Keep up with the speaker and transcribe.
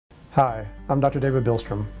Hi, I'm Dr. David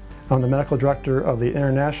Bilstrom. I'm the Medical Director of the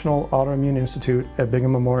International Autoimmune Institute at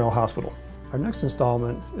Brigham Memorial Hospital. Our next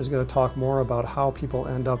installment is going to talk more about how people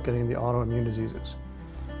end up getting the autoimmune diseases.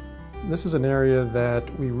 This is an area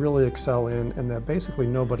that we really excel in and that basically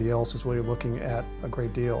nobody else is really looking at a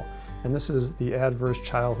great deal. And this is the adverse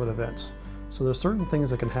childhood events. So there's certain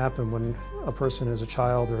things that can happen when a person is a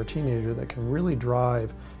child or a teenager that can really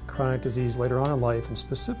drive chronic disease later on in life, and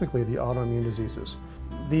specifically the autoimmune diseases.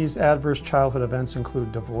 These adverse childhood events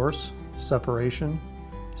include divorce, separation,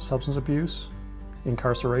 substance abuse,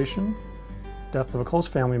 incarceration, death of a close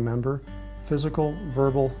family member, physical,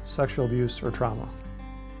 verbal, sexual abuse, or trauma.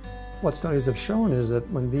 What studies have shown is that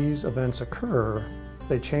when these events occur,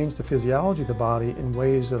 they change the physiology of the body in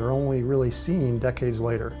ways that are only really seen decades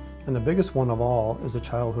later. And the biggest one of all is the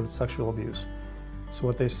childhood sexual abuse. So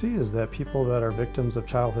what they see is that people that are victims of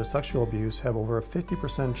childhood sexual abuse have over a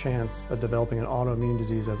 50% chance of developing an autoimmune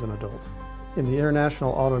disease as an adult. In the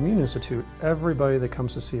International Autoimmune Institute, everybody that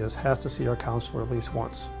comes to see us has to see our counselor at least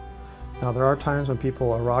once. Now there are times when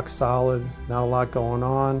people are rock solid, not a lot going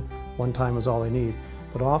on, one time is all they need,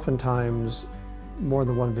 but oftentimes more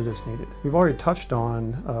than one visit is needed. We've already touched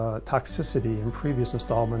on toxicity in previous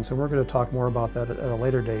installments, and we're going to talk more about that at a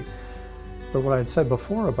later date. But what I had said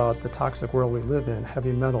before about the toxic world we live in,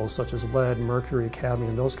 heavy metals such as lead, mercury,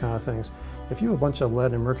 cadmium, those kind of things, if you have a bunch of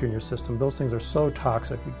lead and mercury in your system, those things are so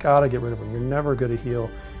toxic, you gotta get rid of them. You're never going to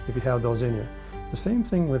heal if you have those in you. The same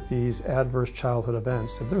thing with these adverse childhood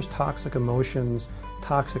events. If there's toxic emotions,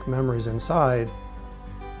 toxic memories inside,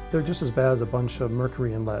 they're just as bad as a bunch of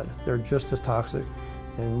mercury and lead. They're just as toxic.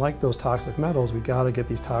 And like those toxic metals, we got to get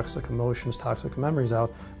these toxic emotions, toxic memories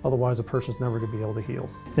out, otherwise a person's never going to be able to heal.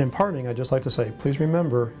 In parting, I'd just like to say, please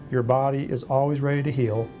remember, your body is always ready to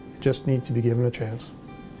heal. It just needs to be given a chance.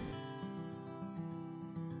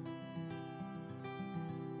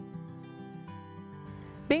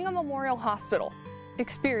 Brigham Memorial Hospital.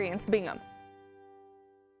 Experience Brigham.